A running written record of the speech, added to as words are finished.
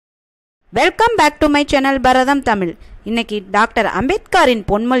Welcome back to my channel பரதம் தமிழ். இன்னைக்கு doctor அம்பேத்கரின்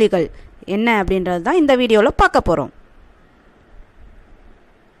பொன்மொழிகள் என்ன அப்படின்றது தான் இந்த வீடியோவில் பார்க்க போகிறோம்.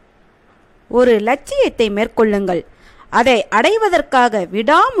 ஒரு லட்சியத்தை மேற்கொள்ளுங்கள், அதை அடைவதற்காக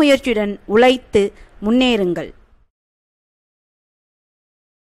விடாமுயற்சியுடன் உழைத்து முன்னேறுங்கள்.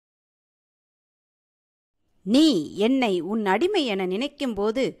 நீ என்னை உன் அடிமை என நினைக்கும்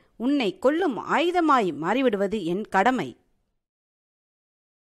போது உன்னை கொல்லும் ஆயுதமாய் மாறிவிடுவது என் கடமை.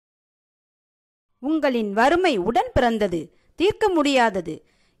 உங்களின் வறுமை உடன் பிறந்தது, தீர்க்க முடியாதது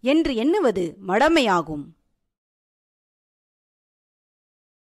என்று எண்ணுவது மடமையாகும்.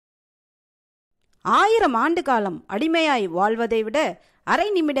 1000 ஆண்டு காலம் அடிமையாய் வாழ்வதை விட அரை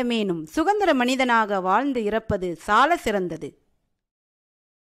நிமிடமேனும் சுதந்திர மனிதனாக வாழ்ந்து இறப்பது சால சிறந்தது.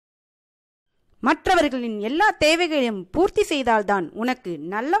 மற்றவர்களின் எல்லா தேவைகளையும் பூர்த்தி செய்தால்தான் உனக்கு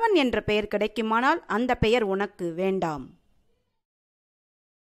நல்லவன் என்ற பெயர் கிடைக்குமானால் அந்த பெயர் உனக்கு வேண்டாம்.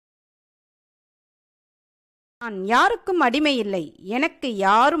 நான் யாருக்கும் அடிமை இல்லை, எனக்கு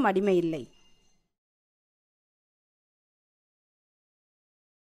யாரும் அடிமை இல்லை.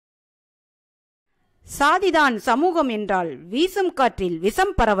 சாதிதான் சமூகம் என்றால் வீசும் காற்றில்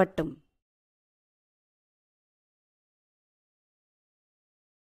விஷம் பரவட்டும்.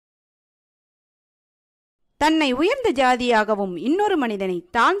 தன்னை உயர்ந்த ஜாதியாகவும் இன்னொரு மனிதனை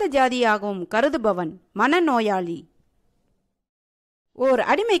தாழ்ந்த ஜாதியாகவும் கருதுபவன் மனநோயாளி. ஓர்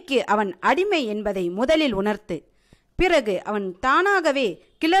அடிமைக்கு அவன் அடிமை என்பதை முதலில் உணர்த்து, பிறகு அவன் தானாகவே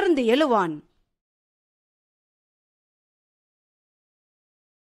கிளர்ந்து எழுவான்.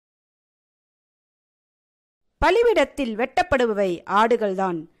 பலிவிடத்தில் வெட்டப்படுபவை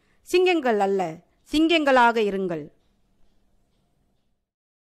ஆடுகள்தான், சிங்கங்கள் அல்ல. சிங்கங்களாக இருங்கள்.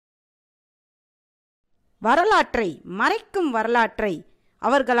 வரலாற்றை மறைக்கும் வரலாற்றை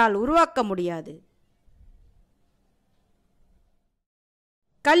அவர்களால் உருவாக்க முடியாது.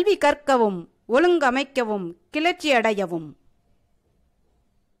 கல்வி கற்கவும் ஒழுங்கமைக்கவும் கிளர்ச்சியடையவும்.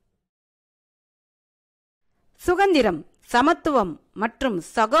 சுதந்திரம், சமத்துவம் மற்றும்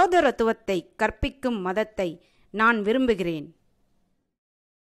சகோதரத்துவத்தை கற்பிக்கும் மதத்தை நான் விரும்புகிறேன்.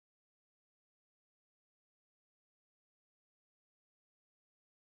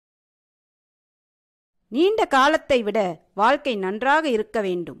 நீண்ட காலத்தை விட வாழ்க்கை நன்றாக இருக்க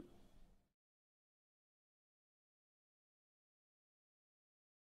வேண்டும்.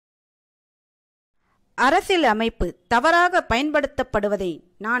 அரசியல் அமைப்பு தவறாக பயன்படுத்தப்படுவதை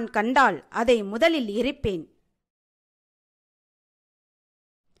நான் கண்டால் அதை முதலில் எரிப்பேன்.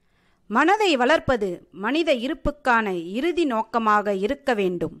 மனதை வளர்ப்பது மனித இருப்புக்கான இறுதி நோக்கமாக இருக்க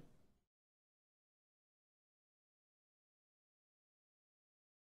வேண்டும்.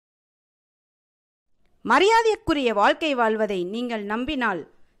 மரியாதைக்குரிய வாழ்க்கை வாழ்வதை நீங்கள் நம்பினால்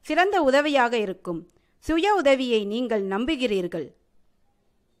சிறந்த உதவியாக இருக்கும். சுய உதவியை நீங்கள் நம்புகிறீர்கள்.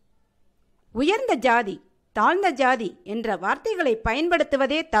 உயர்ந்த ஜாதி, தாழ்ந்த ஜாதி என்ற வார்த்தைகளை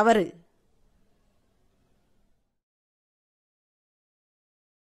பயன்படுத்துவதே தவறு.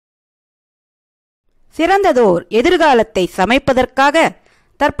 சிறந்ததோர் எதிர்காலத்தை சமைப்பதற்காக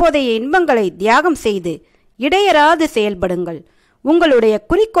தற்போதைய இன்பங்களை தியாகம் செய்து இடையறாது செயல்படுங்கள். உங்களுடைய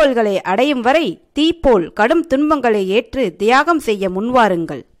குறிக்கோள்களை அடையும் வரை தீப்போல் கடும் துன்பங்களை ஏற்று தியாகம் செய்ய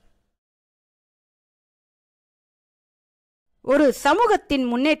முன்வாருங்கள். ஒரு சமூகத்தின்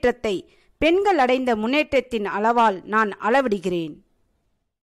முன்னேற்றத்தை பெண்கள் அடைந்த முன்னேற்றத்தின் அளவால் நான் அளவிடுகிறேன்.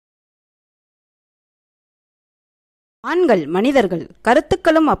 ஆண்கள் மனிதர்கள்,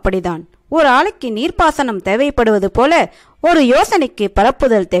 கருத்துக்களும் அப்படிதான். ஒரு ஆளுக்கு நீர்ப்பாசனம் தேவைப்படுவது போல ஒரு யோசனைக்கு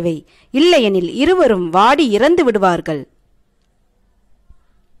பரப்புதல் தேவை. இல்லையெனில் இருவரும் வாடி இறந்து விடுவார்கள்.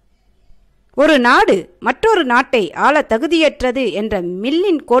 ஒரு நாடு மற்றொரு நாட்டை ஆள தகுதியற்றது என்ற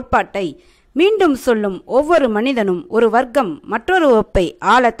மில்லின் கோட்பாட்டை மீண்டும் சொல்லும் ஒவ்வொரு மனிதனும் ஒரு வர்க்கம் மற்றொரு வகுப்பை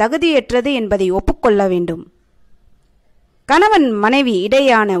ஆள தகுதியற்றது என்பதை ஒப்புக்கொள்ள வேண்டும். கணவன் மனைவி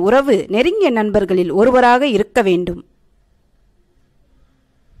இடையான உறவு நெருங்கிய நண்பர்களில் ஒருவராக இருக்க வேண்டும்.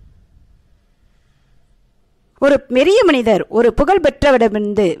 ஒரு பெரிய மனிதர் ஒரு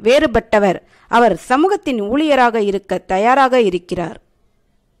புகழ்பெற்றவரிடமிருந்து வேறுபட்டவர். அவர் சமூகத்தின் ஊழியராக இருக்க தயாராக இருக்கிறார்.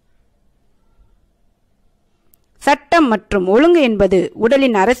 சட்டம் மற்றும் ஒழுங்கு என்பது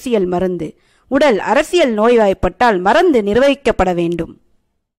உடலின் அரசியல் மருந்து. உடல் அரசியல் நோய்வாய்ப்பட்டால் மருந்து நிர்வகிக்கப்பட வேண்டும்.